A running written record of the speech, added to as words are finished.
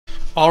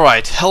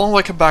Alright, hello and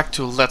welcome back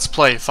to Let's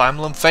Play Fire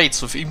Emblem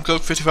Fates with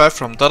Eboncloak 55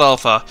 from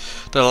 .alpha.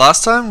 The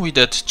last time we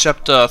did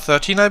chapter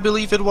 13, I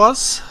believe it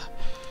was.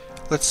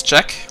 Let's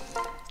check.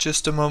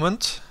 Just a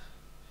moment.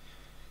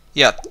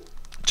 Yeah,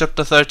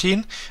 chapter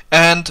 13.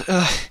 And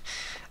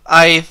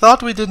I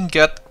thought we didn't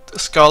get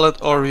Scarlet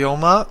or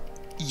Ryoma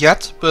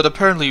yet, but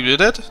apparently we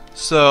did.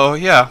 So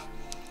yeah.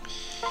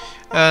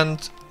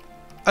 And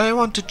I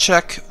want to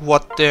check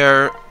what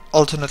their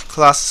alternate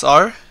classes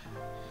are.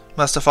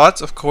 Master of Arts,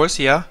 of course,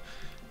 yeah.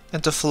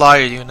 And the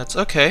flyer units,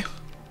 okay.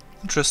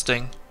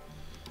 Interesting.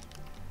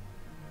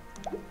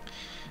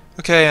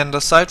 Okay, and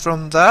aside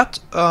from that,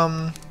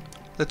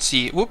 let's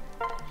see. Whoop.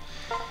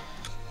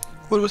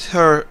 What would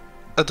her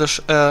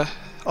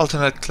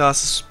alternate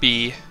classes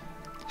be?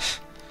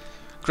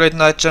 Great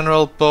Knight,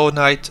 General, Bow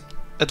Knight,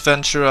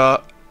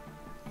 Adventurer,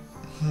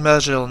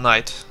 Magical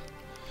Knight.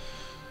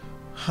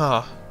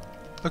 Huh.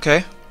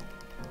 Okay.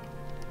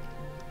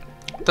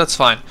 That's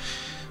fine.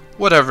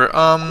 Whatever,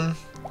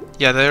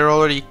 yeah, they're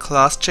already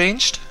class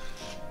changed.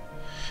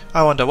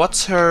 I wonder,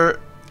 what's her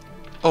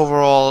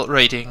overall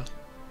rating?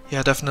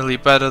 Yeah, definitely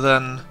better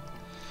than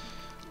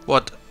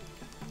what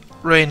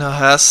Reina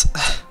has.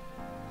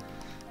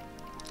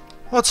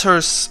 What's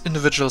her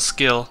individual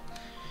skill?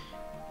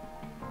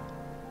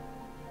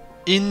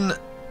 In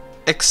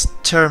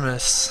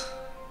extremis.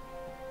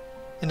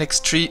 In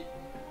extremis.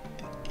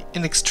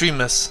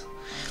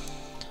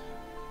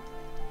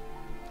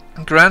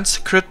 Grants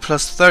crit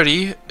plus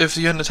 30 if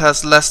the unit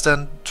has less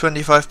than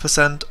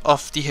 25%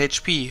 of the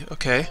HP.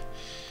 Okay.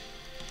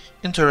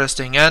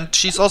 Interesting. And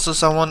she's also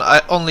someone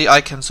only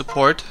I can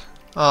support.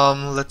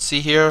 Let's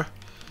see here.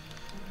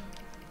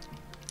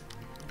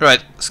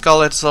 Right,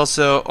 Scarlet is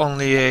also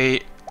only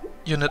a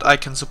unit I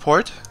can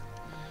support.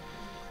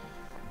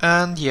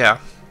 And yeah.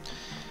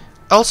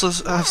 I also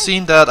have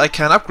seen that I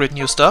can upgrade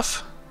new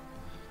stuff.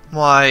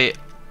 My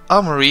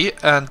armory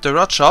and the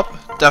rod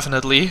shop,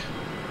 definitely.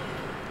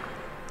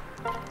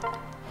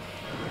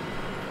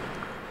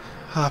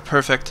 Ah,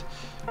 perfect.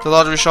 The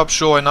lottery shop,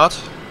 sure, why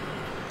not?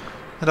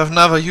 And I've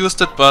never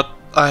used it, but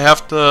I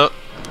have the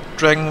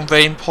Dragon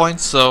Vein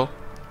points, so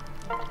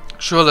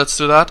sure, let's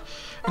do that.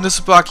 And the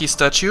Tsubaki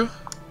statue.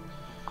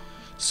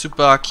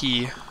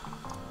 Tsubaki.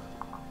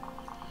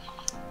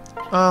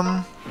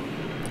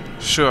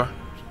 Sure.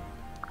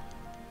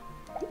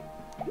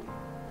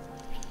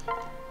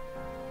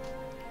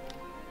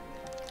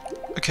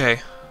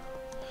 Okay.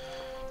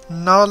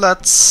 Now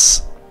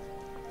let's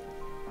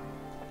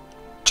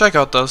check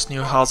out those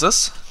new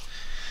houses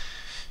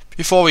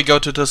before we go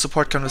to the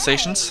support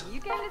conversations. Hey,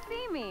 you came to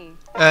see me.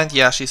 And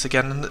yeah, she's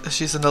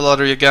in the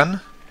lottery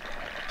again.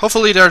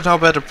 Hopefully there are now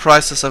better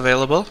prices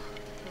available.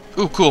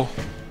 Ooh, cool.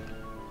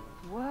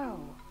 Whoa.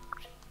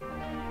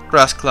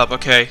 Brass club,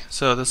 okay.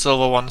 So the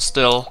silver one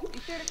still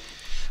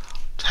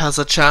has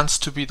a chance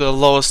to be the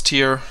lowest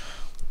tier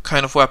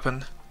kind of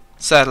weapon.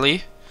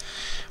 Sadly.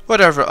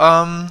 Whatever,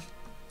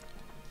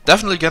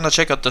 definitely gonna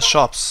check out the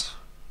shops.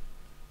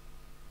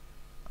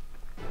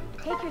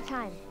 Take your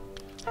time.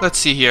 Let's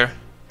see here.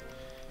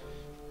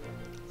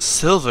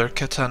 Silver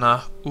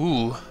katana.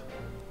 Ooh.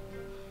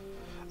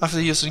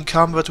 After using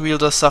combat,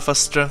 wielder suffers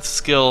strength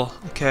skill.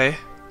 Okay.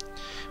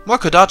 More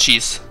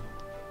kodachis.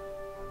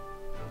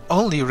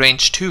 Only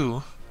range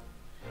 2.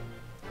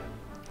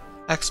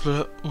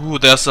 Ooh,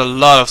 there's a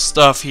lot of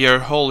stuff here.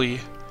 Holy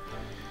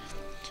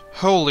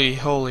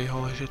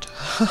shit.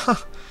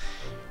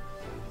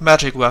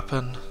 Magic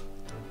weapon.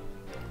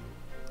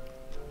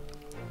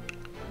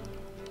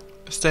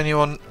 Is there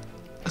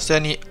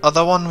any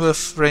other one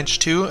with range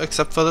 2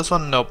 except for this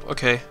one? Nope,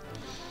 okay.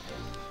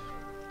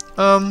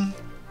 Oh,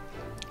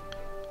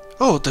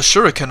 the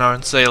shuriken are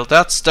on sale.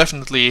 That's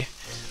definitely...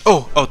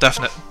 Oh,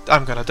 definite.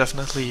 I'm gonna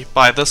definitely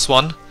buy this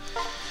one.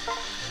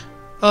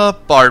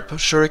 Barb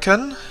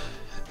shuriken.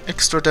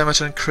 Extra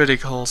damage and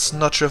criticals.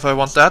 Not sure if I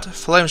want that.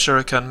 Flame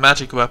shuriken,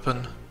 magic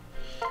weapon.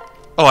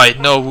 Oh, I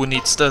know who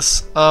needs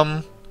this.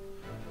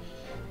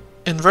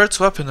 Inverts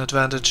weapon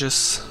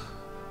advantages.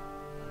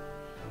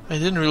 I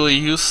didn't really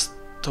use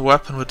the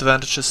weapon with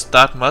advantages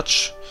that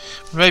much.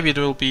 Maybe it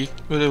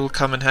will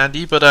come in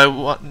handy, but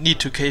I need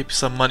to keep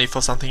some money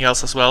for something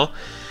else as well.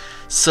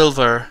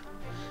 Silver.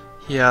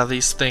 Yeah,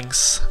 these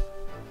things.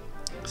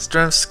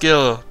 Strength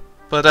skill,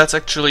 but that's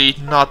actually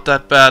not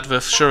that bad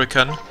with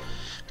shuriken,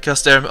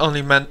 because they're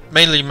only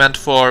mainly meant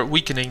for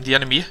weakening the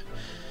enemy.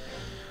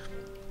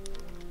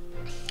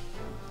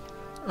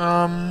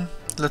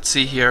 Let's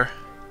see here.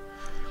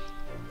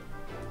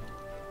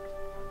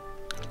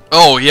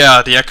 Oh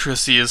yeah, the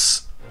accuracy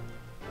is...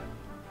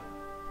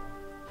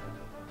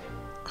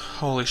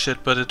 Holy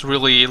shit, but it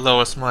really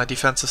lowers my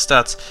defensive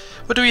stats.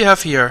 What do we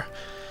have here?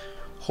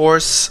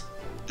 Horse,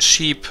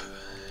 sheep,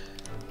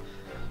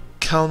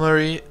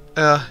 calamity,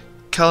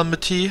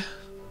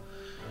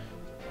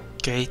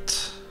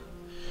 gate.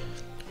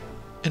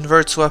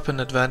 Inverts weapon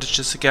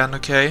advantages again,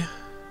 okay.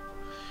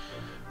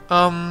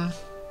 Yeah,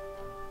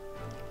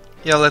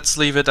 let's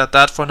leave it at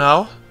that for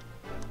now.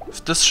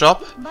 With this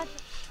shop.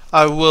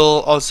 I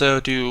will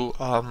also do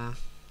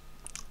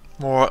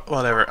more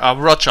whatever.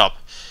 Rod shop.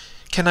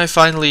 Can I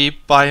finally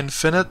buy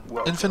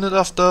infinite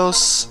of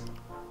those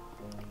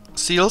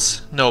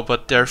seals? No,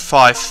 but there are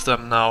 5 of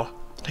them now.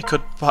 I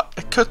could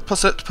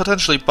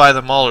potentially buy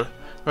them all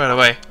right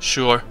away.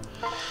 Sure.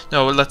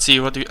 No, let's see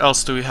what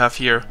else do we have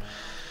here.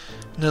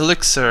 An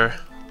elixir.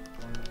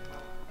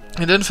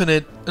 An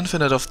infinite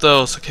of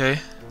those. Okay.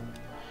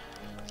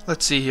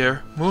 Let's see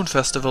here. Moon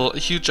Festival, a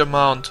huge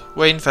amount.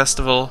 Wayne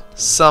Festival,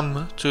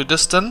 some to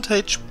distant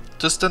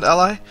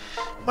ally.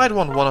 Might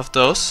want one of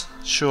those.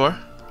 Sure.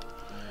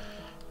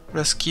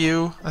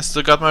 Rescue. I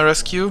still got my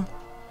rescue.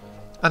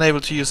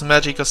 Unable to use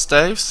magic or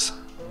staves.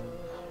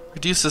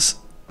 Reduces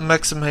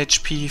maximum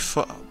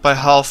HP by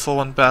half for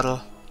one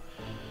battle.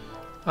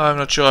 I'm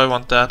not sure I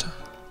want that.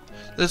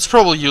 It's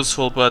probably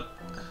useful, but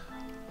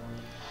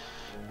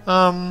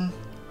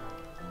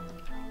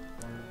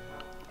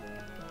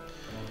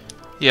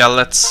yeah,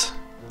 let's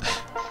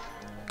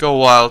go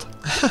wild.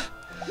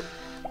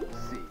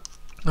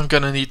 I'm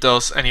gonna need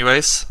those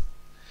anyways.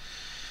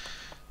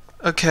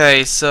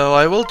 Okay, so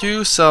I will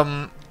do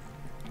some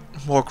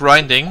more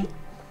grinding,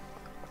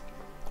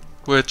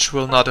 which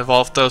will not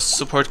involve those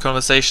support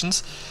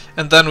conversations,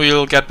 and then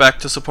we'll get back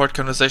to support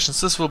conversations.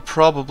 This will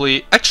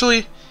probably...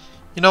 Actually,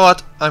 you know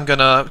what? I'm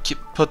gonna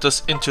put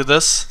this into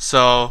this,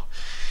 so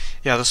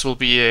yeah, this will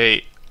be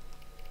a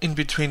in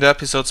between the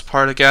episodes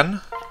part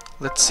again.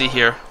 Let's see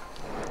here.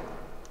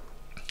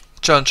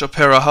 Challenge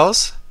Opera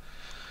House.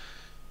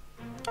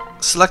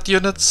 Select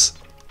units.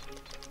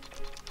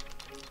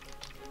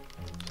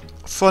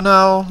 For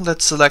now,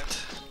 let's select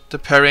the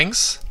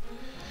pairings.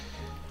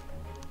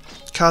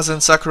 Kaza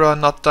and Sakura are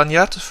not done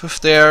yet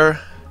with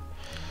their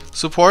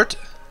support,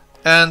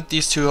 and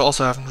these two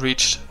also haven't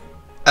reached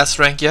S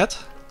rank yet.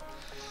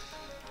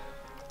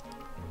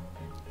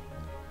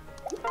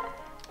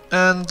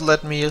 And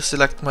let me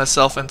select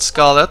myself and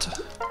Scarlet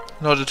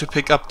in order to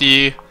pick up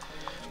the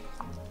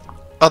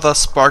other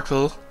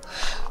sparkle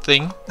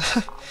thing.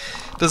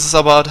 This is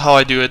about how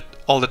I do it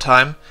all the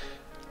time.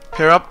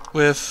 Pair up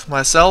with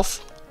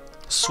myself,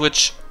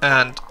 switch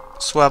and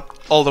swap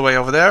all the way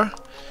over there.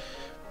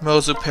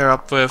 Mozu pair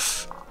up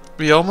with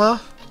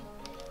Ryoma,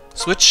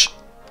 switch,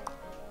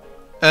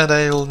 and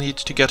I'll need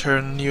to get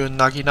her new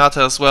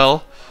Naginata as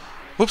well.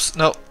 Whoops,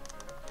 no.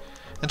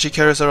 And she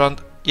carries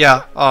around,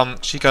 yeah,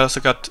 she also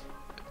got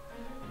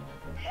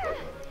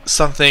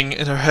something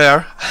in her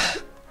hair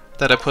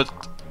that I put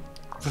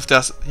with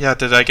the, yeah,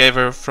 that I gave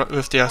her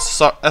with the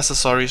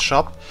accessory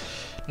shop.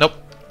 Nope,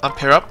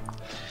 pair up.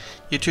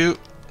 You two,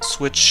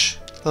 switch,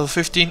 level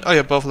 15, oh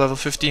you're both level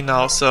 15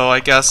 now, so I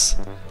guess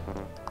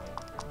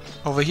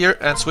over here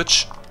and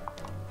switch.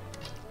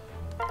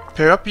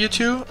 Pair up you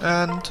two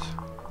and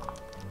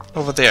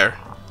over there.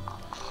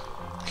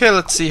 Okay,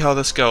 let's see how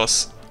this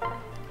goes.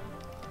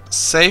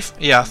 Save,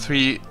 yeah,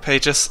 3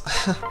 pages.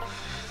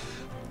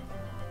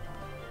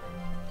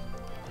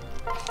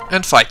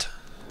 And fight.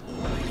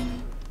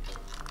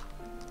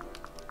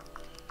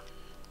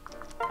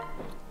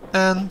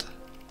 And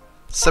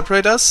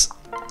separate us.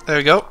 There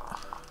we go.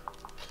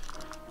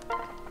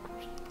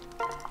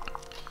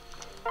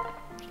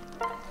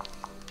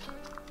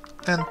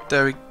 And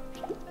there we...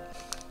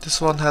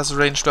 This one has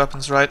ranged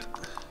weapons, right?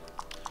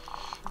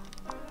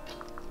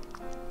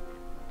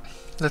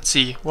 Let's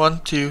see.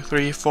 1, 2,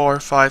 3, 4,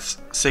 5,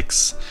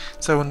 6.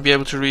 So I wouldn't be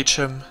able to reach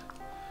him.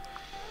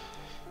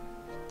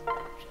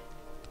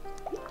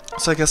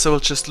 So I guess I will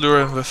just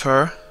lure him with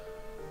her.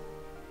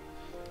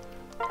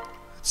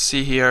 Let's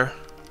see here.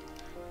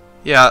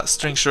 Yeah,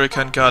 String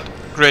Shuriken got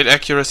great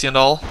accuracy and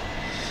all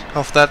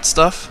of that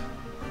stuff.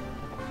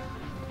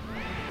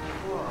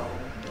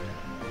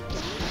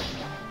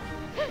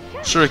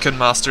 Shuriken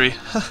mastery.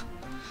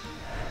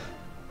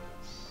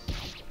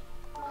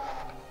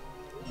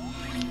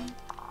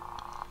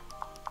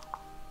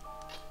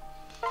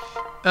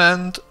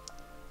 And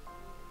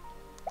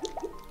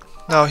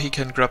now he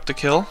can grab the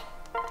kill.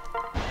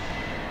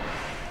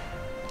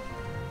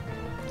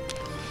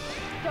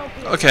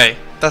 Okay,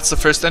 that's the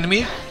first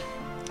enemy.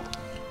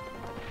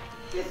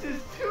 This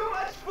is too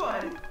much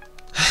fun.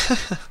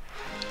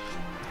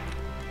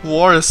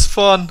 War is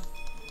fun.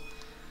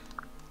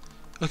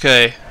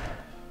 Okay.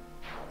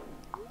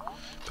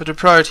 But the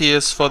priority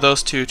is for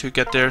those two to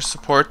get their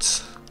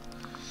supports.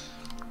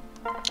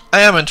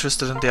 I am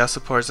interested in their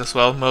supports as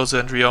well, Mozu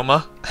and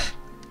Ryoma.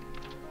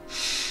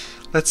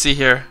 Let's see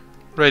here.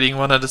 Rating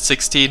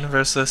 116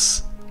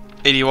 versus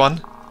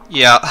 81.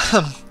 Yeah.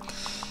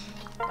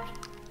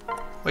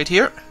 Wait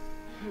here.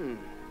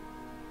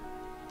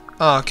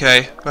 Oh,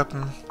 okay.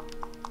 Weapon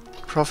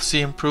prophecy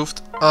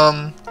improved.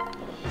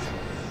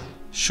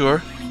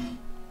 Sure.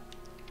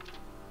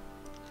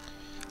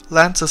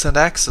 Lances and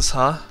axes,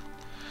 huh?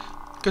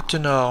 Good to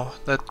know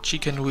that she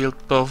can wield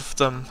both of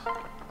them.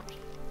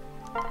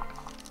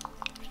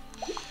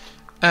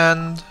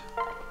 And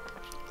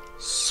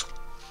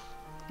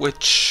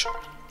switch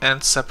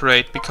and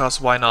separate, because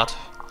why not?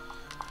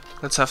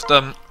 Let's have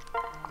them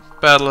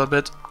battle a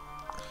bit.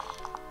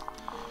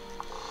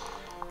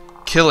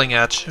 Killing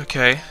Edge,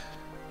 okay.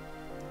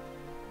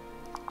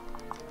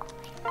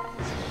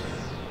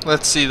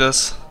 Let's see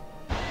this.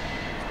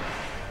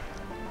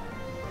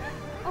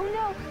 Oh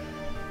no!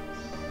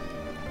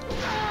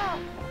 Ah!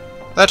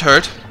 That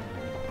hurt.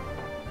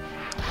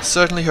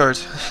 Certainly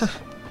hurt.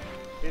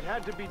 It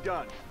had to be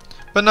done.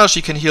 But now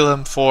she can heal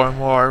him for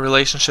more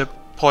relationship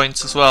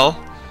points as well.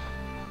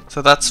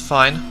 So that's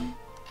fine.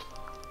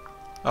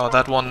 Oh,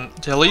 that one,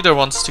 the leader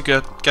wants to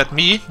get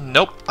me.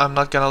 Nope, I'm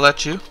not gonna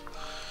let you.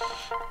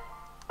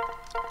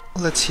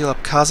 Let's heal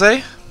up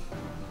Kaze.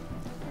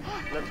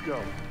 Let's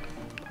go.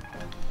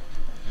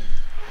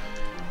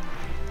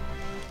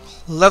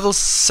 Level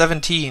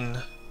 17.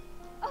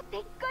 Oh,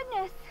 thank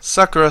goodness!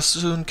 Sakura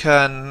soon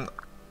can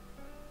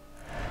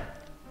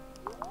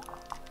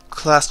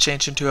class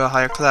change into a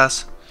higher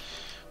class.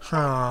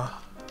 Huh.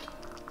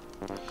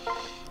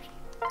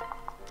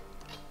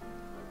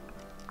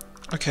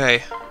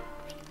 Okay.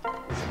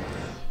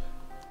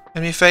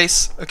 Enemy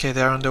face. Okay,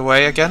 they're on their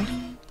way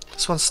again.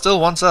 This one still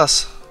wants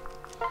us.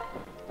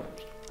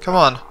 Come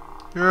on.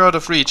 You're out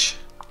of reach.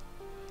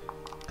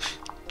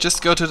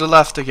 Just go to the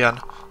left again.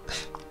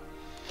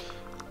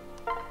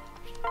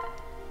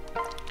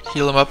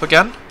 Heal him up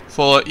again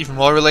for even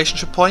more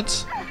relationship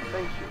points.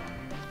 Thank you.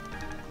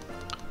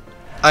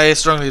 I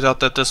strongly doubt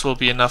that this will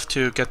be enough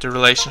to get the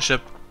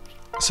relationship,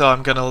 so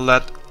I'm gonna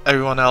let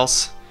everyone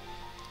else...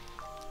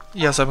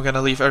 Yes, I'm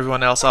gonna leave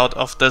everyone else out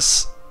of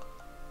this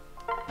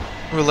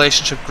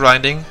relationship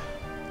grinding,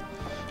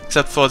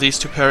 except for these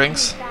two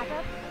pairings.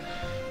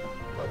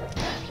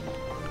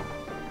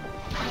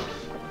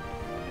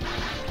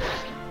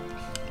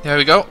 There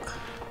we go.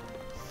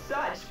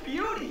 Such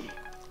beauty.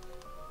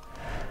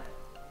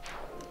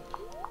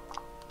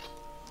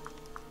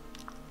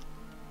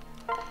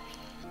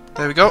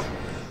 There we go.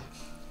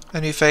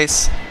 Enemy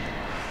face.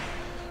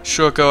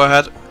 Sure, go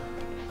ahead.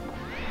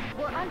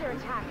 We're under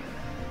attack.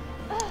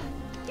 Ugh,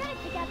 get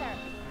it together.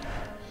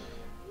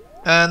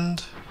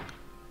 And...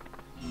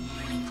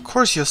 Of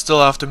course you're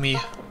still after me.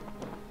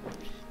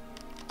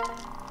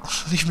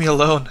 Leave me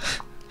alone.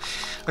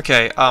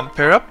 Okay,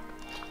 pair up.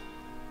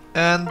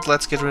 And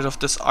let's get rid of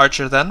this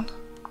archer then.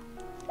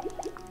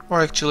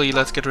 Or actually,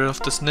 let's get rid of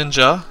this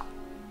ninja.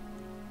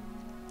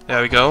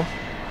 There we go.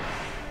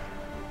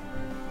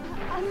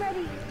 I'm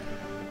ready.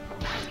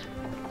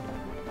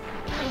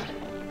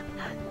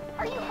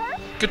 Are you hurt?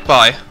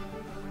 Goodbye.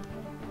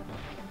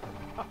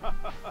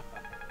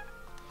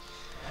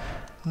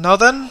 Now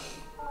then.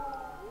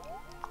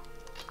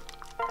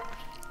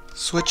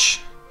 Switch.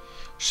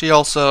 She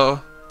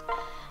also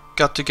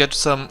got to get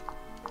some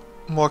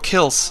more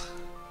kills.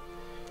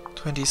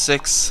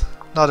 26.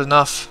 Not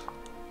enough.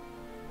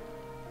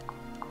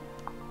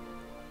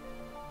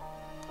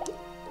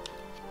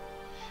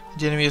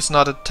 The enemy is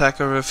not an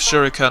attacker with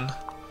shuriken.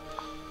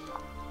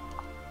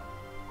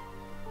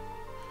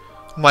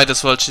 Might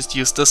as well just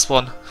use this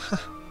one.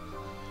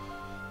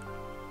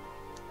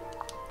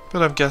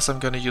 But I guess I'm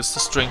gonna use the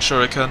string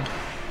shuriken.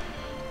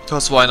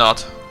 Because why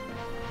not?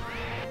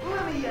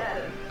 Let me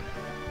at him.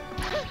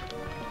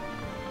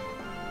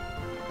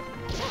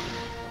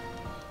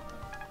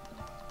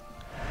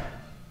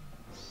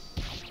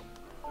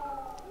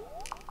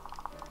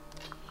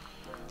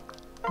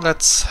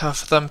 Let's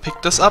have them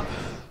pick this up.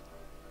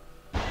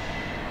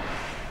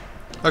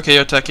 Okay,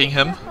 you're attacking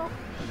him.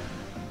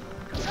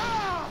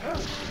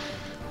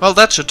 Well,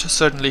 that should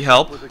certainly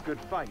help It was a good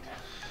fight.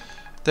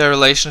 their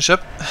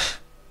relationship.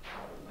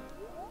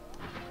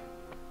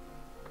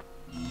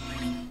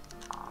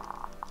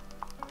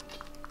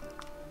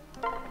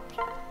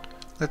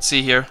 Let's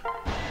see here.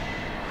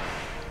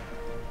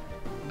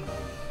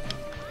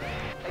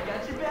 I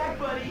got your back,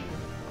 buddy.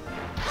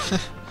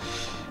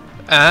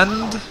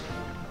 And...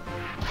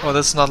 Oh,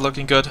 this is not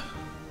looking good.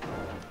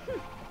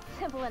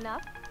 Simple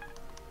enough.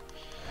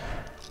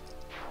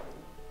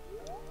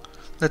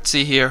 Let's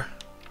see here.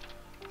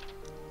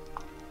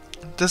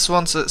 This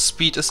one's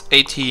speed is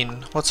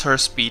 18. What's her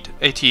speed?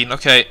 18,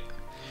 okay.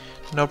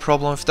 No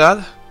problem with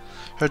that.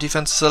 Her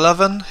defense is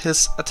 11,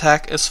 his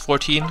attack is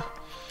 14.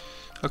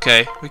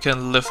 Okay, we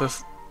can live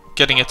with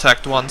getting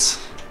attacked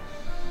once.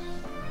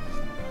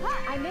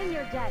 I'm in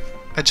your debt.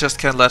 I just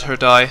can't let her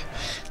die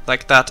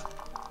like that.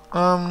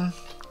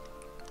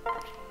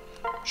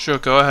 Sure,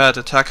 go ahead,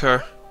 attack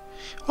her.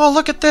 Oh,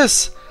 look at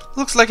this!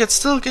 Looks like it's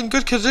still in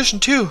good condition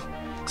too.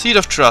 Seed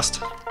of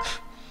Trust.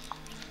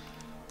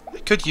 I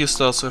could use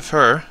those with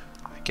her,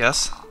 I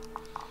guess.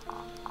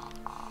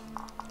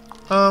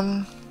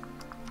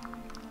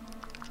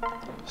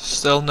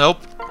 Still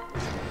nope.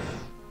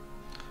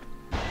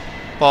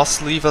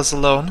 Boss, leave us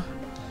alone.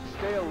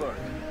 Stay alert.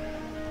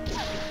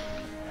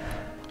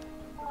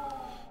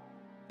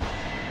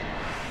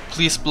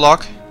 Please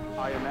block.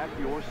 I am at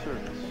your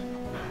service.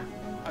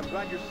 I'm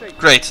glad you're safe.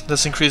 Great,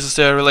 this increases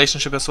their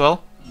relationship as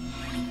well.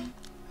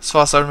 As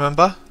far as I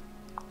remember.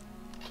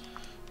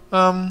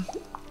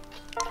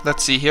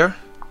 Let's see here.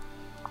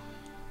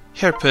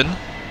 Hairpin. Need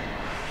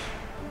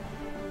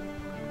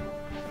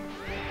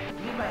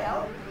my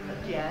help?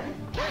 Again?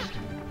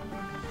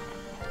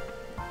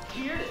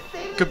 Here to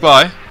save the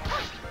Goodbye.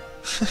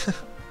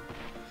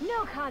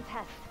 No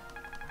contest.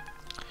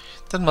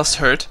 That must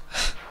hurt.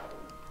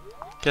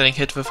 Getting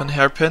hit with an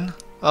hairpin.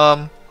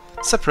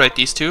 Separate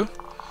these two.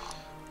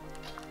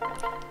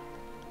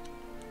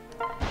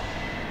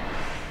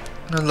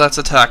 And let's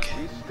attack.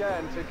 We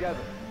stand together.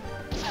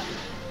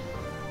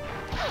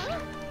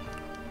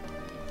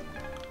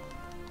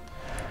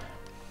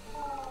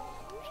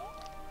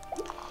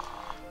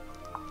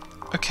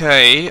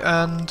 Okay,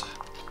 and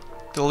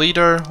the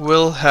leader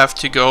will have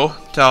to go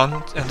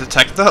down and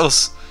attack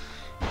those.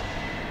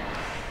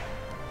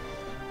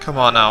 Come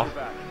on now.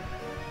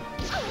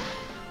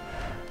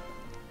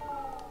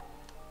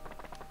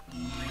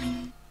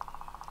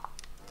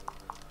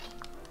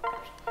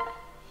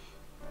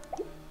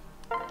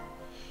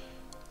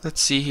 Let's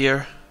see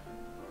here.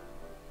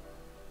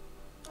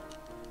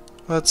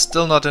 But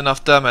still not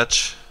enough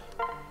damage.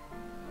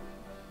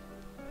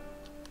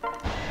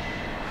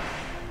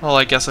 Well,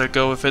 I guess I'll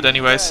go with it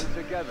anyways.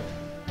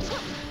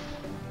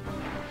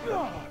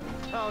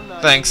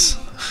 Thanks.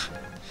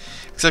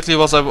 Exactly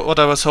what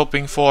I was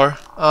hoping for.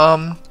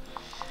 Now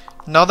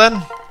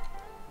then.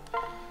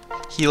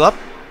 Heal up.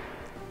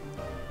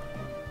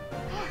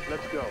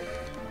 Let's go.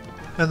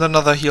 And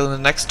another heal in the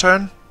next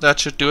turn. That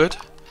should do it.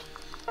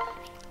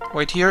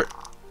 Wait here.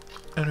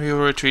 And we will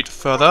retreat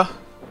further.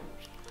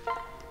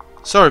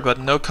 Sorry, but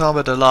no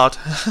combat allowed.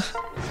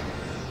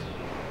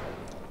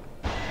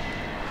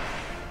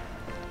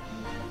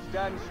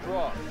 Stand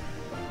strong.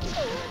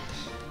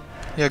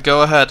 Yeah,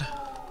 go ahead.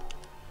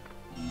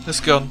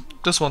 This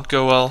won't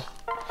go well.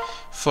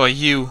 For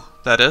you,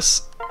 that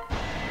is.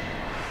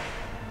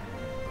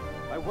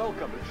 I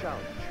welcome the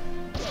challenge.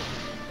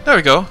 There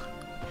we go.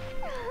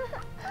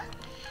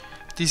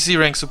 DC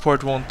rank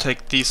support won't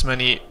take these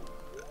many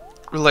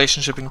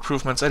relationship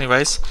improvements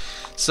anyways.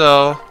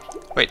 So,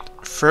 wait,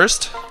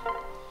 first,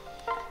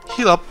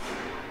 heal up.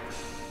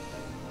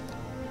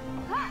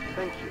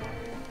 Thank you.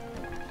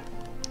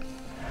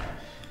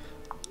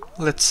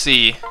 Let's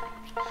see.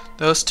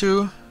 Those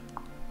two.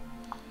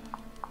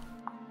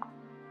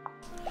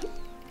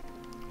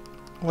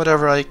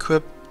 Whatever I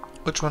equip,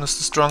 which one is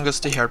the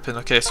strongest? The hairpin.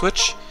 Okay,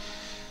 switch.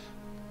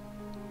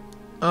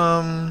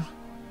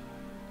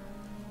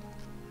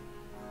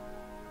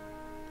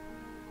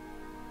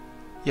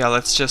 Yeah,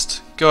 let's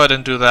just go ahead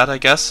and do that, I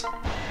guess.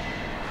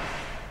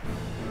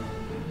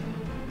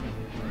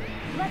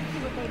 Let's see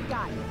what they've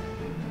got.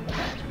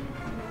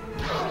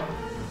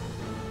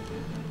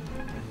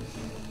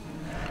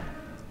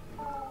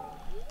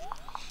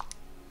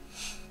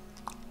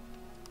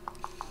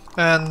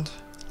 And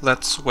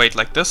let's wait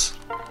like this.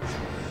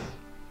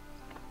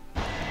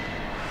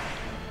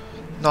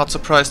 Not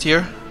surprised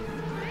here.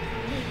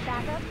 Need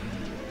backup?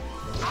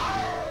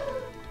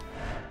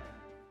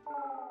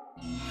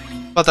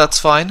 But that's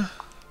fine.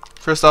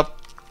 First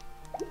up.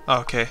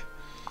 Okay.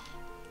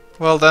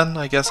 Well then,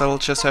 I guess I will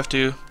just have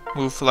to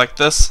move like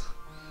this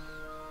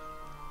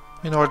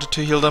in order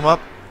to heal them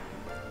up.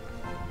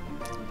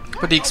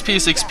 But the XP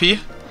is XP.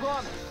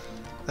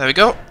 There we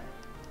go.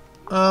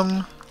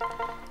 And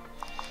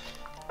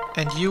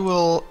you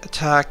will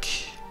attack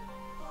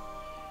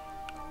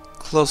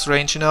close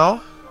range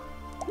now.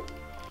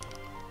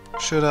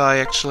 Should I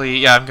actually...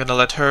 Yeah, I'm gonna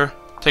let her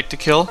take the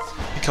kill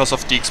because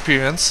of the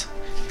experience.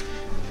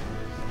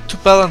 To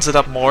balance it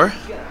up more.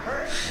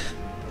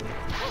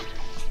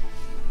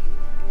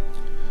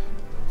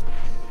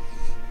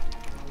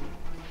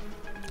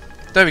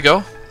 There we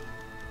go.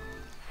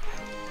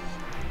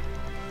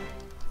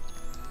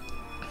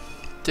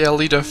 Their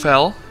leader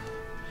fell.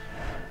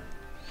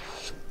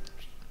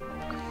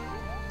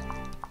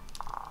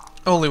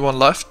 Only one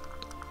left.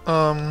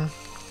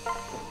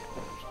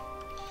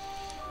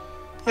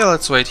 Yeah,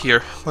 let's wait here.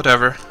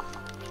 Whatever.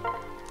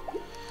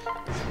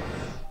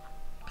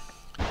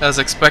 As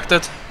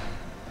expected.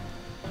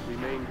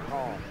 Remain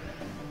calm.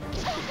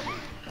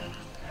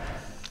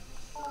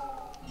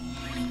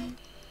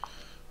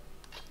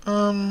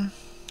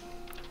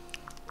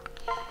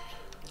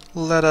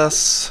 Let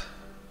us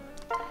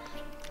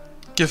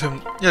give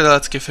him... Yeah,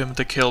 let's give him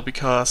the kill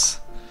because...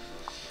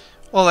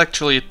 Well,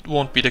 actually it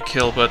won't be the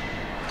kill, but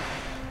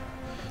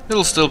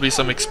it'll still be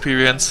some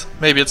experience.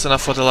 Maybe it's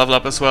enough for the level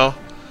up as well.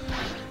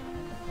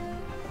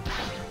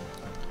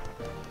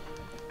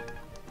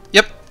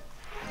 Yep.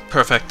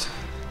 Perfect.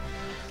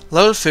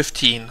 Level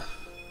 15.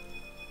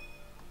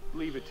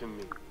 Leave it to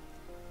me.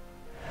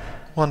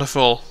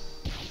 Wonderful.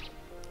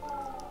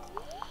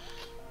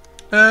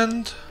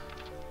 And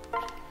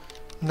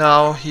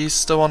now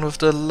he's the one with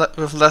the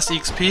with less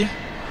XP.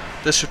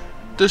 This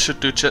should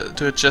do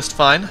it just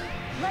fine.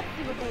 Let's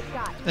see what they've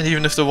got. And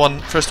even if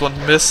the first one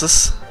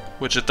misses,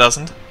 which it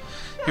doesn't,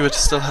 he would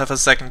still have a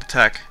second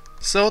attack.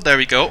 So there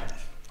we go.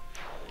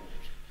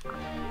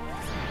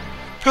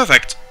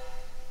 Perfect.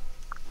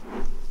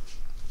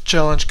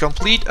 Challenge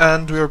complete,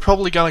 and we're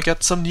probably gonna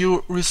get some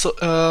new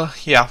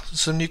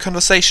some new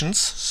conversations.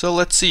 So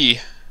let's see.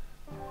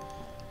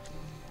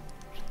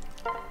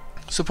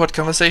 Support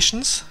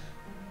conversations?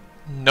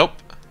 Nope.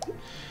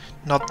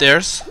 Not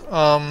theirs.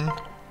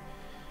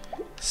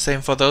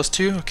 Same for those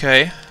two,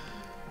 okay.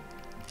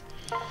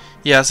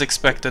 Yeah, as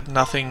expected,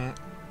 nothing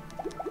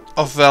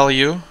of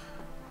value.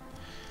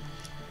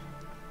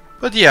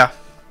 But yeah,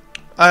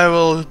 I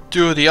will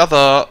do the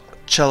other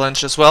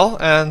challenge as well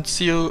and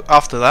see you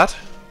after that.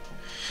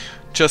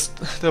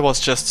 that was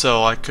just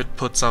so I could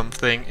put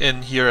something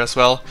in here as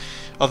well,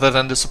 other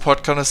than the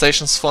support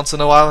conversations once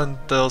in a while in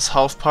those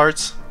half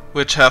parts,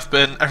 which have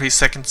been every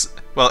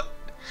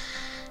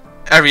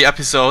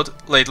episode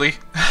lately.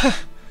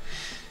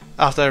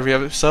 After every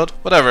episode,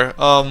 whatever.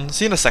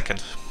 See you in a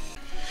second.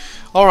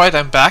 Alright,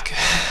 I'm back.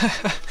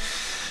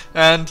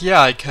 And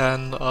yeah, I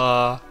can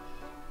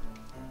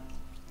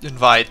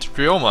invite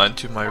Ryoma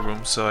into my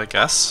room, so I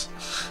guess.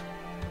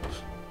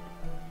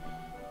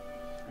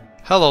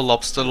 Hello,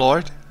 Lobster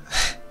Lord.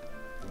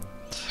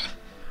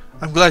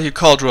 I'm glad you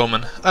called,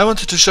 Roman. I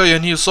wanted to show you a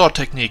new sword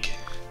technique.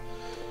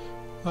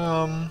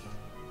 I'm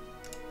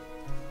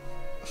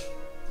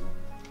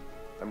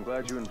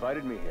glad you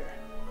invited me here.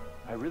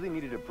 I really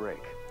needed a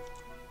break.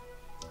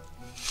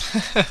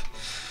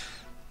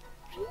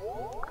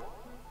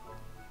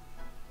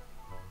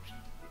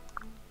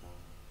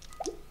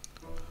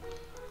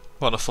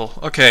 Wonderful.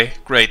 Okay,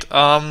 great.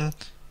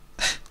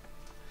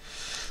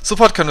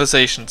 Support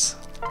conversations.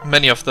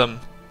 Many of them.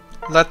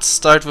 Let's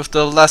start with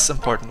the less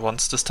important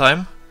ones this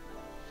time.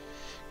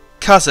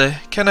 Kaze,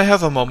 can I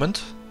have a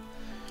moment?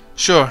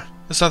 Sure.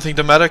 Is something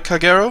the matter,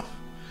 Kagero?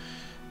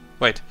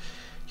 Wait.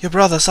 Your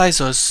brother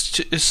Saizo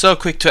is so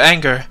quick to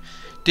anger.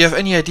 Do you have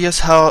any ideas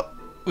how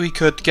we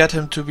could get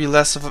him to be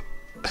less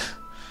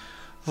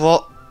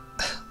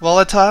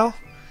volatile?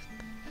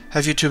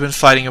 Have you two been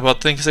fighting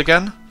about things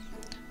again?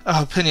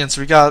 Our opinions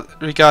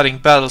regarding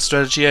battle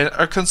strategy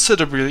are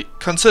considerably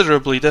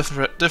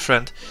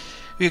different.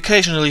 We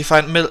occasionally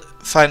find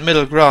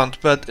middle ground,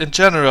 but in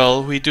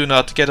general we do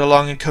not get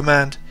along in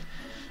command.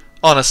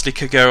 Honestly,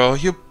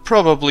 Kagero, you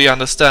probably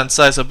understand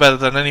Saizo better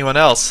than anyone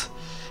else.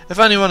 If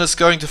anyone is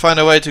going to find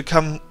a way to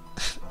come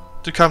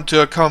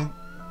to a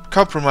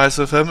compromise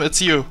with him,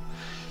 it's you.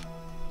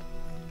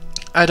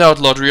 I doubt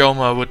Lord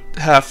Ryoma would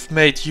have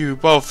made you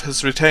both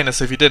his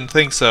retainers if he didn't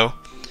think so.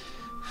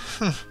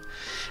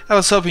 I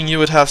was hoping you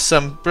would have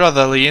some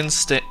brotherly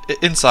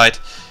insight.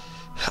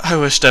 I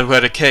wish that were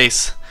the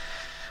case.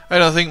 I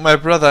don't think my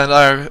brother and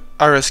I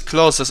are as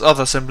close as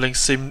other siblings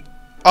seem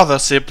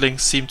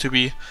to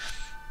be.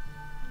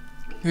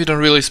 We don't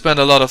really spend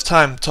a lot of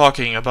time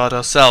talking about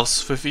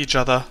ourselves with each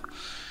other.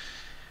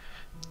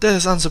 That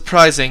is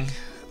unsurprising.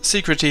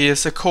 Secrecy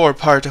is a core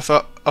part of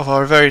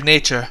our very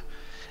nature.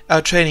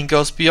 Our training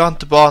goes beyond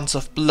the bonds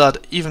of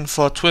blood, even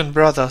for twin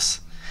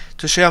brothers.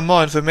 To share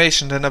more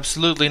information than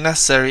absolutely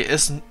necessary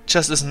isn't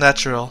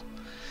natural.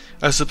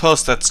 I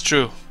suppose that's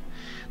true.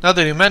 Now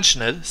that you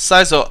mention it,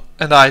 Saizo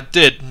and I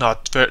did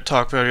not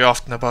talk very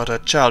often about our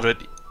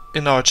childhood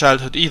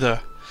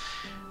either.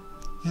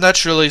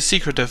 Naturally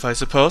secretive, I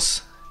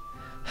suppose.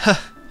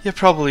 You're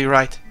probably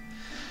right.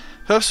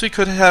 Perhaps we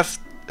could have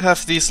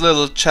these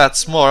little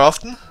chats more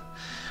often?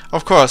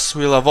 Of course,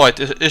 we'll avoid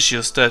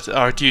issues that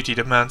our duty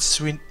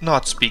demands we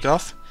not speak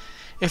of.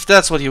 If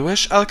that's what you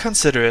wish, I'll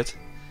consider it.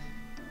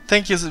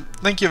 Thank you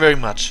very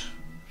much.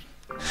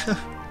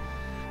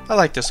 I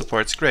like the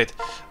support, it's great.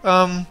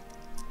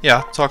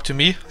 Yeah, talk to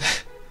me.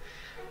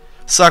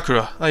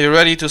 Sakura, are you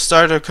ready to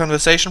start our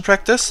conversation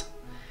practice?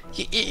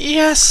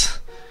 Yes.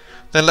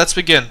 Then let's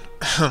begin.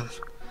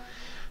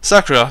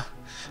 Sakura,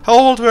 how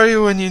old were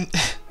you when you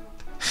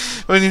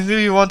knew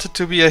you wanted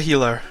to be a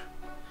healer?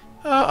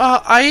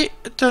 I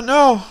don't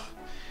know.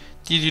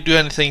 Did you do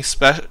anything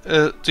special?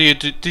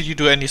 Did you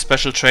do any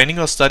special training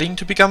or studying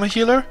to become a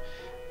healer?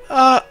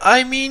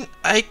 I mean,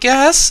 I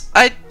guess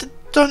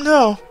don't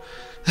know.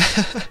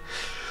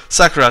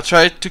 Sakura,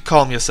 try to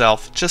calm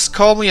yourself. Just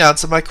calmly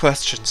answer my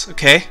questions,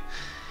 okay?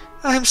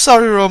 I'm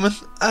sorry, Roman.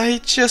 I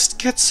just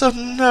get so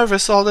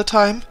nervous all the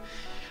time.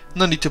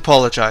 No need to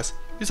apologize.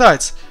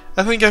 Besides,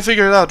 I think I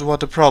figured out what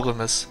the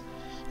problem is.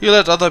 You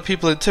let other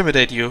people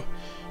intimidate you.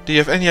 Do you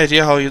have any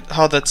idea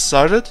how that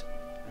started?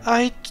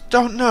 I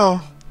don't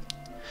know.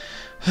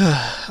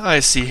 I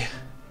see.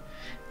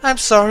 I'm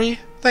sorry.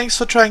 Thanks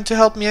for trying to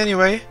help me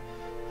anyway.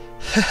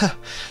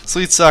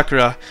 Sweet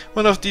Sakura,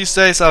 one of these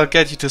days I'll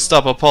get you to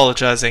stop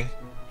apologizing.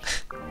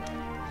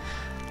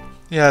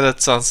 Yeah,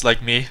 that sounds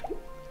like me.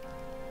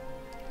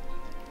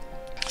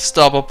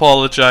 Stop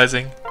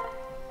apologizing.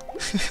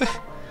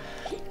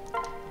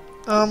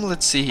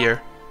 Let's see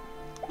here.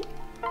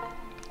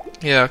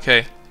 Yeah,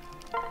 okay.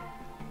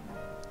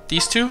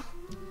 These two?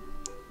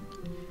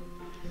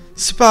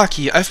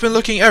 Tsubaki, I've been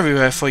looking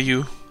everywhere for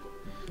you.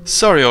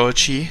 Sorry,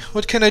 Ochi,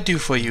 what can I do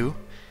for you?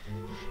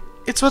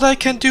 It's what I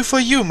can do for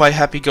you, my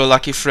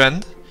happy-go-lucky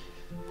friend.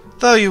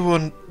 Though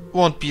you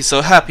won't be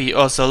so happy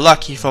or so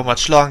lucky for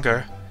much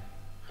longer.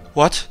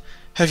 What?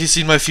 Have you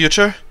seen my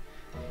future?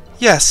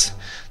 Yes.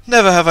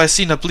 Never have I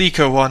seen a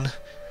bleaker one.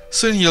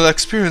 Soon you'll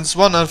experience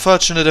one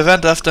unfortunate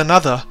event after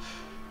another.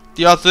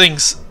 The odd thing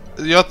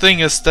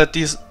is that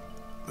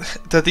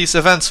these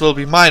events will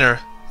be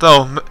minor,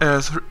 though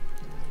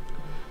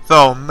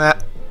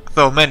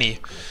many.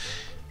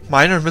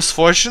 Minor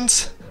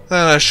misfortunes?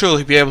 Then I'll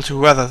surely be able to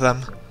weather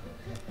them.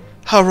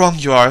 How wrong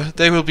you are.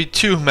 They will be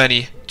too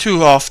many,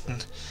 too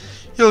often.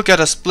 You'll get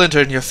a splinter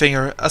in your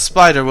finger, a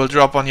spider will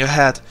drop on your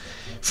head,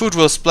 food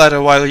will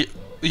splatter while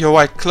your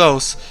white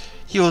clothes,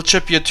 you will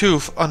chip your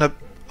tooth on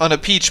on a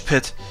peach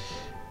pit.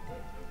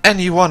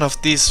 Any one of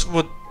these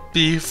would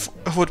be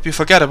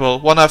forgettable,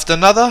 one after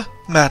another?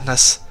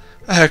 Madness.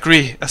 I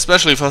agree,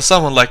 especially for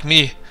someone like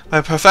me.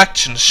 My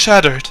perfection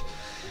shattered.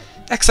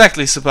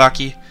 Exactly,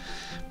 Tsubaki.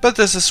 But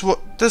this is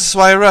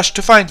why I rushed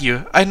to find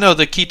you. I know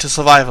the key to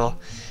survival.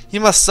 You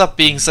must stop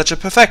being such a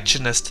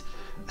perfectionist.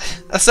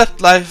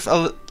 Accept life's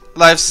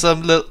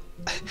little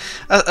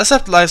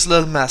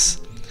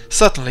mess.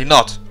 Certainly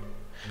not.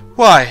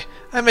 Why?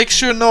 I make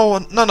sure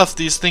none of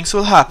these things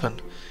will happen.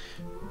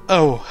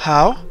 Oh,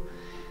 how?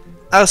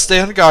 I'll stay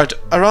on guard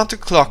around the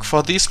clock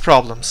for these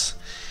problems.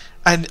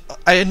 I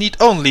need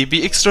only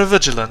be extra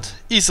vigilant.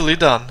 Easily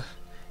done.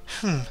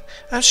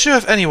 I'm sure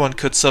if anyone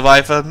could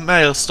survive a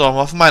maelstrom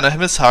of minor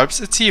mishaps,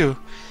 it's you.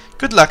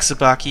 Good luck,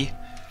 Tsubaki.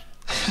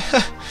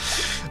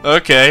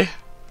 Okay.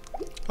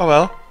 Oh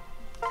well.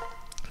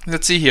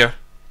 Let's see here.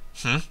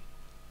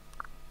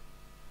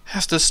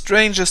 Have the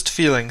strangest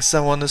feeling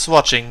someone is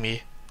watching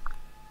me.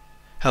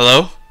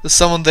 Hello? Is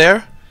someone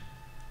there?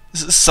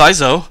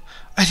 Saizo?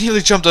 I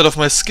nearly jumped out of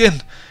my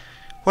skin.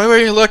 Why were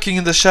you lurking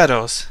in the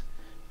shadows?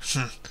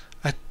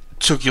 I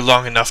took you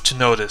long enough to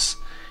notice.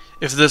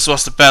 If this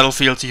was the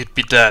battlefield, you'd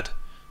be dead.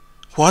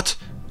 What?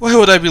 Why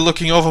would I be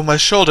looking over my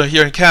shoulder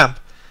here in camp?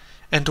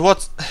 And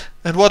what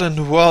in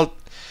the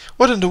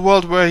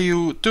world were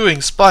you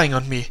doing spying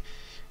on me?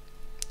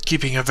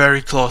 Keeping a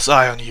very close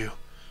eye on you.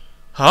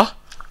 Huh?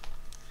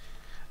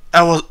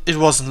 It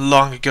wasn't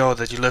long ago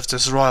that you left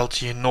as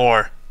royalty in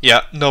Nor.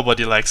 Yeah,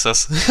 nobody likes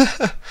us.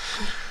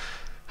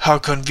 How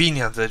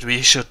convenient that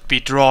we should be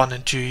drawn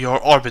into your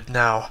orbit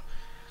now.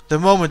 The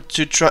moment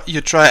you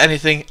try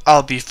anything,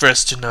 I'll be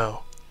first to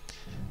know.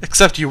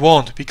 Except you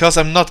won't, because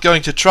I'm not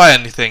going to try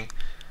anything.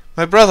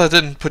 My brother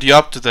didn't put you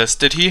up to this,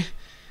 did he?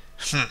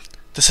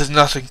 This has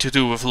nothing to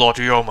do with Lord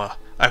Ryoma.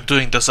 I'm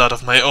doing this out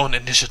of my own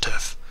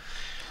initiative.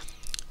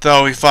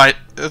 Though we fight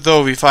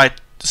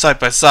side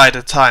by side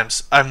at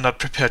times, I'm not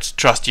prepared to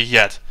trust you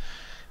yet.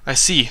 I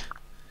see.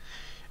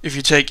 If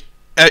you take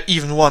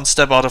even one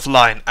step out of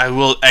line, I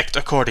will act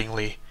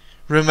accordingly.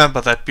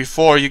 Remember that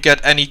before you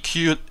get any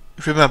cute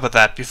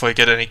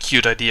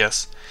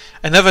ideas.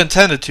 I never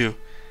intended to.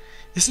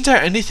 Isn't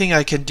there anything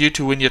I can do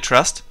to win your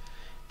trust?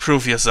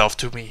 Prove yourself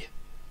to me.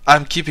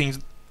 I'm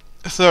keeping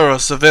thorough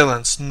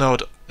surveillance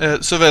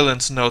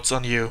notes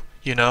on you,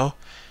 you know?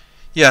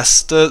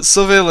 Yes, the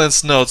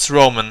surveillance notes,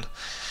 Roman,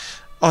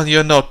 on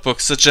your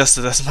notebook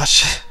suggested as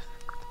much.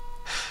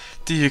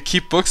 Do you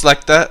keep books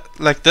like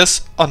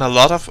this on a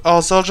lot of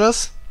our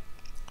soldiers?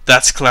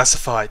 That's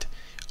classified.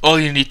 All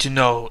you need to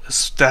know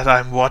is that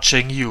I'm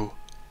watching you.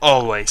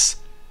 Always.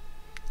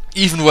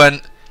 Even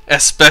when,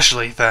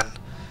 especially then.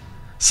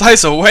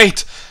 Saizo,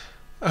 wait!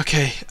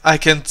 Okay, I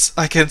can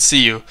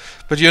see you,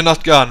 but you're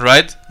not gone,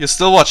 right? You're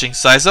still watching,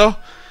 Saizo?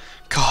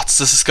 Gods,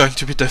 this is going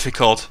to be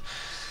difficult.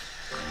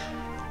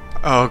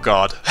 Oh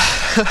god.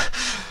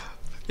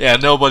 Yeah,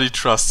 nobody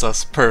trusts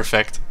us.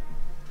 Perfect.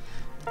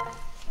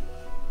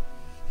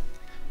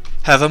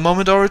 Have a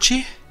moment,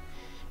 Orochi?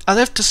 I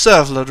live to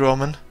serve, Lord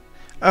Roman.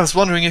 I was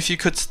wondering if you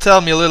could tell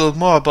me a little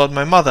more about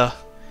my mother.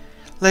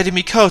 Lady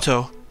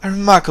Mikoto, a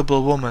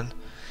remarkable woman.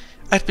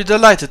 I'd be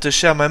delighted to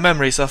share my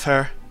memories of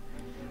her.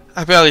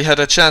 I barely had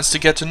a chance to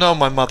get to know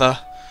my mother.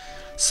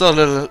 So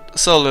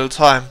little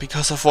time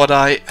because of what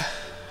I...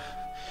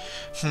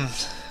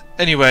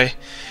 Anyway,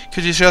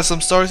 could you share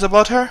some stories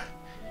about her?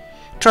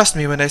 Trust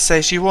me when I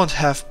say she won't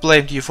have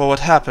blamed you for what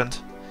happened.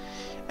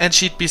 And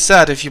she'd be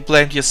sad if you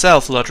blamed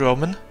yourself, Lord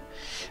Roman.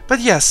 But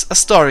yes, a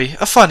story,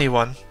 a funny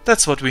one.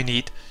 That's what we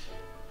need.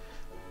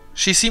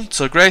 She seemed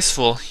so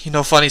graceful. You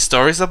know funny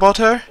stories about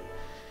her?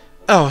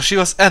 Oh, she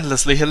was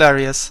endlessly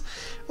hilarious.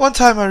 One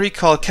time I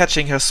recall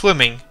catching her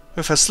swimming,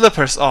 with her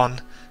slippers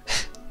on.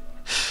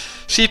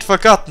 She'd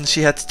forgotten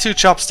she had 2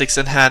 chopsticks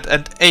in hand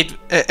and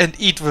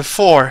eat with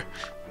 4.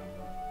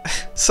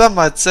 Some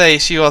might say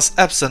she was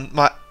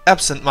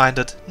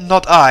absent-minded,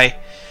 not I.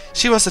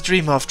 She was a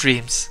dreamer of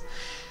dreams.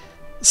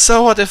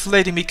 So what if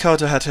Lady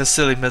Mikoto had her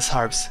silly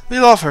mishaps? We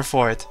love her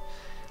for it.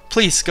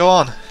 Please, go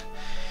on.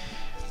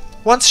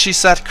 Once she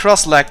sat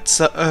cross-legged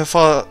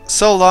for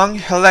so long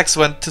her legs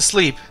went to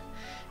sleep.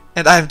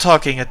 And I'm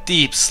talking a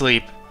deep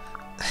sleep.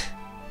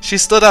 She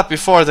stood up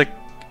before the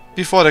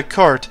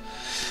court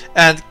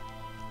and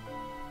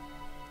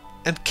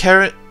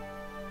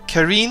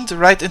careened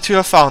right into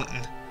a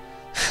fountain.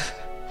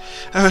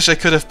 I wish I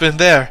could have been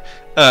there,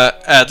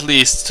 at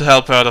least to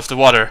help her out of the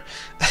water.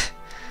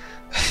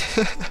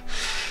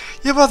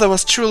 Your mother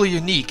was truly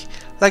unique,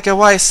 like a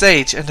wise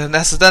sage and an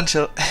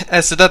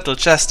accidental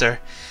jester.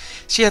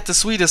 She had the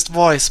sweetest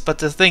voice, but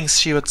the things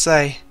she would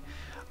say.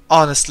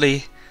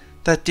 Honestly,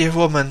 that dear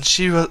woman,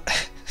 she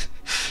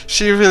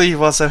really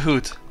was a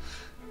hoot.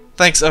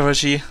 Thanks,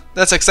 Orochi.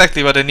 That's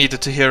exactly what I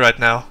needed to hear right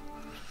now.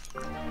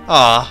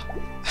 Ah,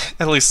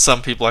 at least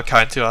some people are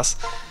kind to us.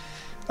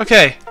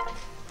 Okay.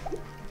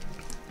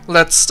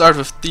 Let's start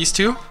with these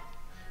two.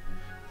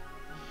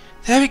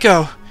 There we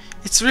go.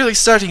 It's really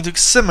starting to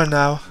simmer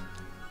now.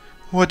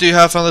 What do you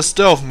have on the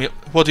stove,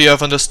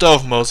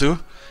 Mozu?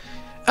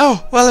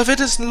 Oh, well, if it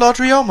isn't Lord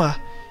Ryoma.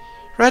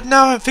 Right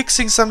now I'm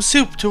fixing some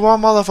soup to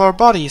warm all of our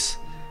bodies.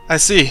 I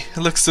see. It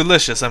looks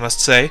delicious, I must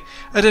say.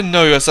 I didn't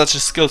know you were such a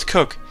skilled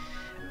cook.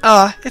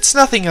 Ah, it's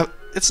nothing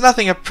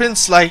a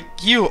prince like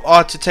you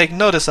ought to take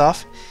notice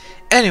of.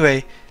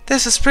 Anyway,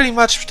 this is pretty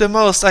much the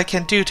most I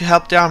can do to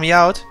help the army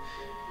out.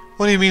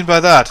 What do you mean by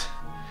that?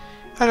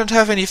 I don't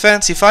have any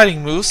fancy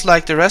fighting moves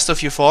like the rest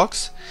of you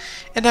folks,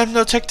 and I'm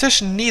no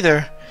tactician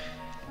neither.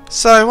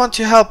 So I want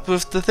to help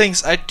with the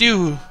things I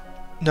do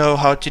know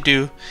how to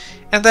do,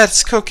 and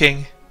that's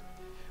cooking.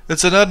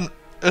 It's an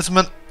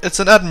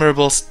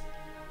admirable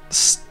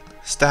stance,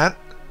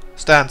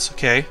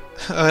 okay.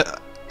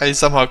 I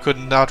somehow could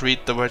not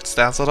read the word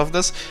stance out of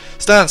this.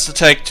 Stance to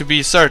take, to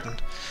be certain.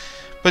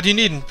 But you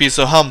needn't be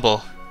so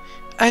humble.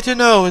 I don't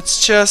know,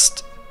 it's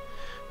just...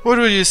 What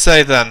would you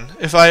say then,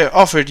 if I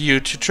offered you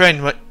to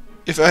train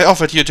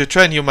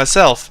you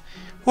myself?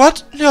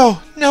 What?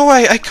 No, no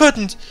way, I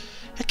couldn't.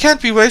 I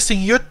can't be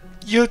wasting your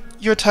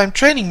time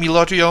training me,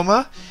 Lord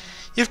Ryoma.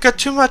 You've got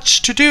too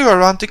much to do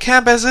around the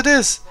camp as it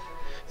is.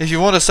 If you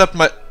won't accept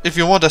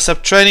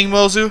training,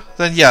 Mozu,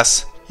 then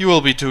yes, you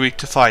will be too weak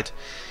to fight.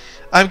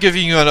 I'm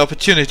giving you an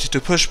opportunity to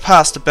push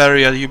past the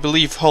barrier you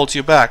believe holds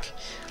you back.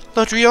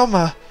 Lord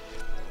Ryoma,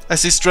 I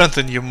see strength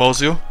in you,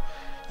 Mozu.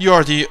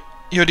 You're the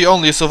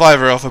only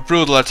survivor of a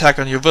brutal attack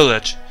on your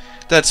village.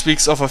 That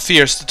speaks of a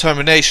fierce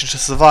determination to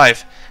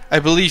survive. I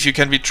believe you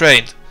can be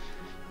trained.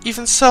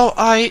 Even so,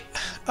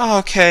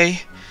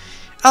 okay.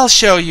 I'll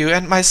show you,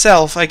 and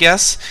myself, I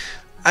guess.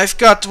 I've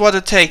got what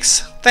it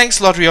takes. Thanks,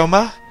 Lord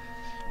Ryoma.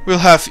 We'll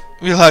have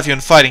you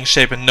in fighting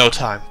shape in no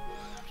time.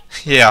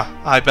 Yeah,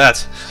 I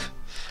bet.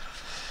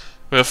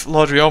 With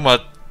Lord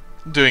Ryoma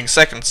doing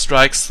second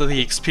strikes, the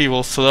XP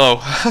will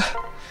flow.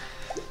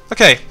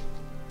 Okay.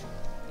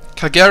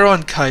 Kagero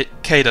and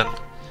Kaden.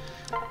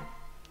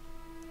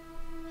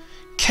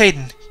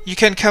 Kaden, you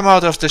can come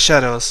out of the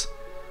shadows.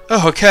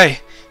 Oh,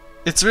 okay.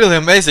 It's really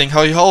amazing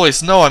how you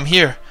always know I'm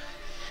here.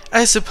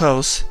 I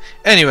suppose.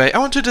 Anyway, I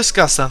want to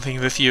discuss something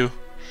with you.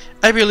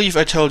 I believe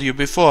I told you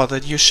before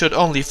that you should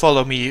only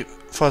follow me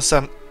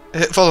some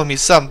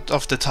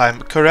of the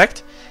time,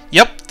 correct?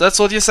 Yep, that's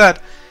what you said.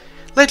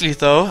 Lately,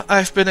 though,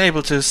 I've been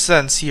able to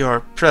sense your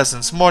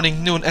presence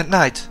morning, noon, and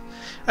night.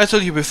 I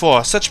told you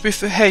before, such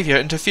behavior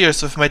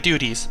interferes with my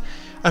duties.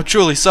 I'm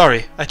truly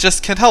sorry. I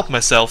just can't help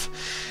myself.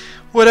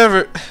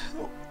 Whatever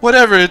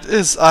it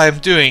is I am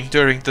doing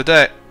during the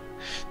day,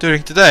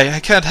 I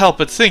can't help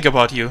but think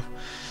about you.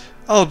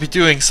 I'll be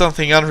doing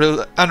something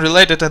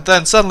unrelated, and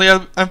then suddenly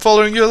I'm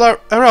following you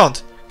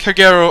around.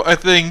 Kagero, I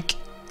think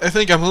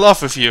I'm in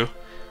love with you.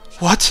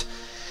 What?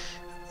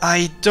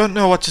 I don't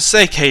know what to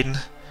say, Kaden.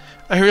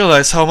 I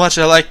realized how much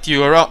I liked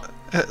you around.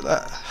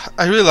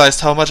 I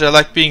realized how much I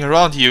like being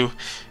around you.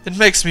 It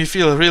makes me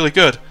feel really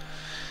good.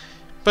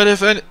 But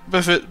if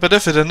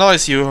it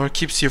annoys you or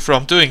keeps you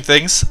from doing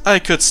things, I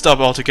could stop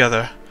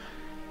altogether.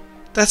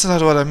 That's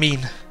not what I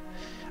mean.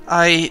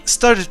 I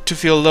started to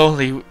feel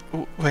lonely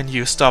when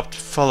you stopped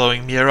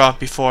following me around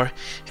before,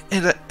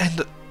 and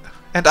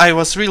I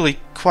was really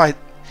quite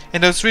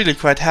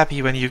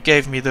happy when you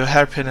gave me the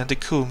hairpin and the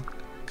comb.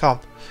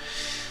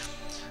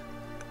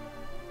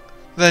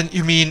 Then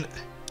you mean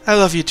I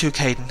love you too,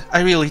 Kaden.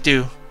 I really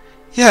do.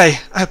 Yay!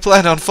 I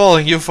plan on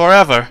following you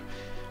forever.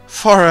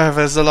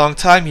 Forever is a long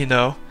time, you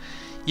know.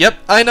 Yep,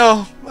 I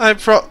know.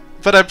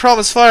 But I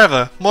promise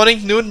forever.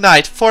 Morning, noon,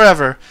 night,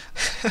 forever.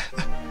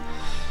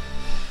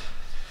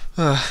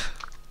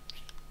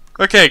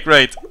 Okay,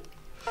 great.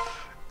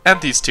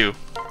 And these two.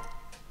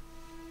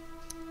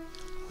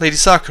 Lady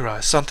Sakura,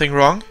 is something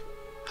wrong?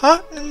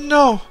 Huh?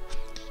 No.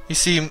 You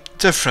seem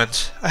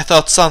different. I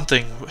thought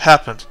something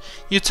happened.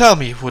 You'd tell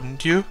me,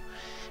 wouldn't you?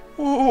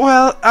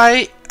 Well,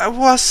 I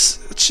was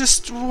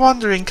just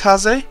wondering,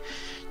 Kaze.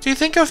 Do you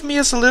think of me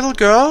as a little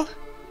girl?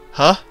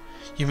 Huh?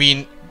 You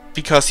mean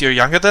because you're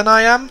younger than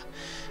I am?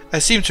 I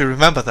seem to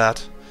remember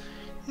that.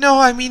 No,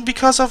 I mean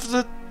because of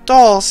the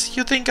dolls.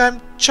 You think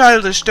I'm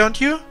childish,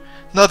 don't you?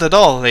 Not at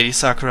all, Lady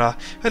Sakura.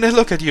 When I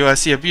look at you, I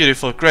see a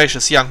beautiful,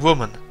 gracious young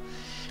woman.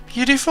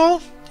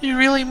 Beautiful? Do you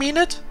really mean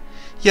it?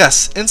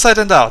 Yes, inside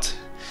and out.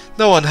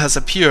 No one has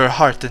a purer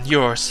heart than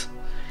yours.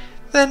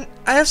 Then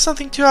I have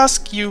something to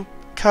ask you,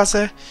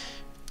 Kaze.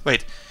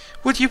 Wait,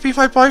 would you be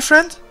my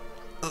boyfriend?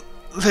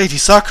 Lady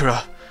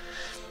Sakura.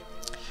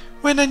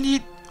 When I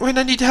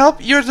need help,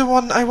 you're the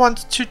one I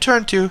want to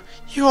turn to.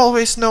 You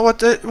always know what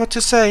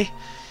to say.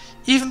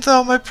 Even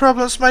though my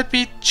problems might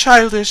be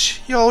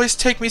childish, you always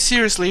take me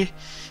seriously.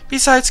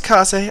 Besides,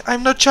 Kaze,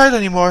 I'm no child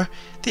anymore.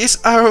 These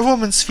are a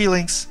woman's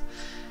feelings.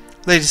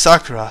 Lady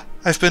Sakura,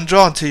 I've been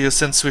drawn to you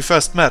since we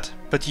first met,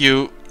 but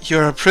you're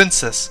a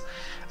princess.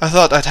 I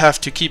thought I'd have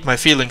to keep my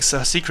feelings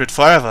a secret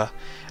forever.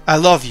 I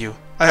love you.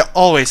 I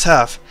always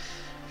have.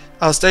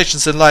 Our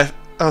stations in life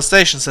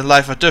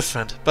are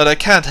different, but I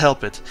can't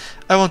help it.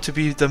 I want to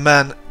be the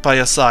man by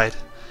your side.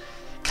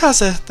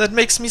 Kaze, that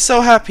makes me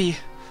so happy.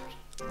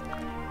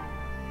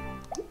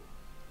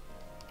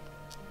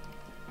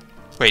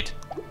 Wait,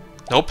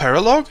 no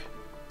paralogue?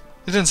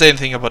 It didn't say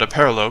anything about a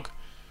paralogue.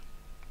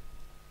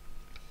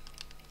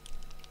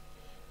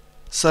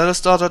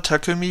 Silas' daughter,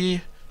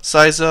 Takumi,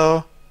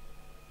 Saizo,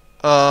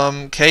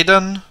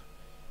 Kaden,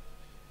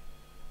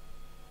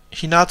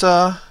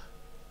 Hinata,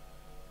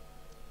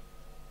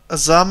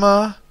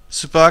 Azama,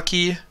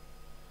 Tsubaki,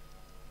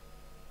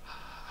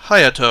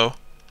 Hayato.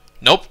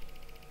 Nope.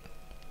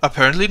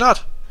 Apparently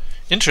not.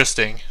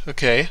 Interesting.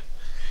 Okay.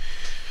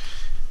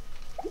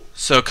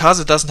 So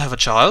Kaze doesn't have a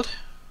child?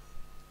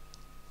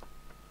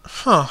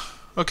 Huh.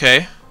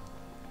 Okay.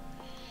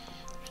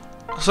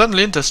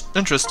 Certainly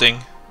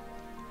interesting.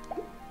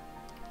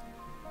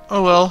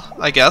 Oh well,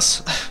 I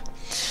guess.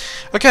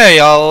 Okay,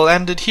 I'll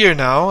end it here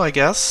now, I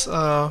guess.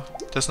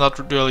 There's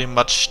not really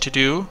much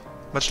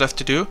left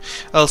to do.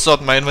 I'll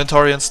sort my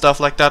inventory and stuff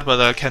like that, but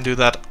I can do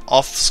that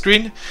off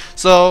screen.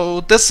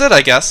 So, that's it,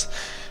 I guess.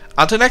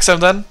 Until next time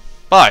then,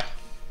 bye!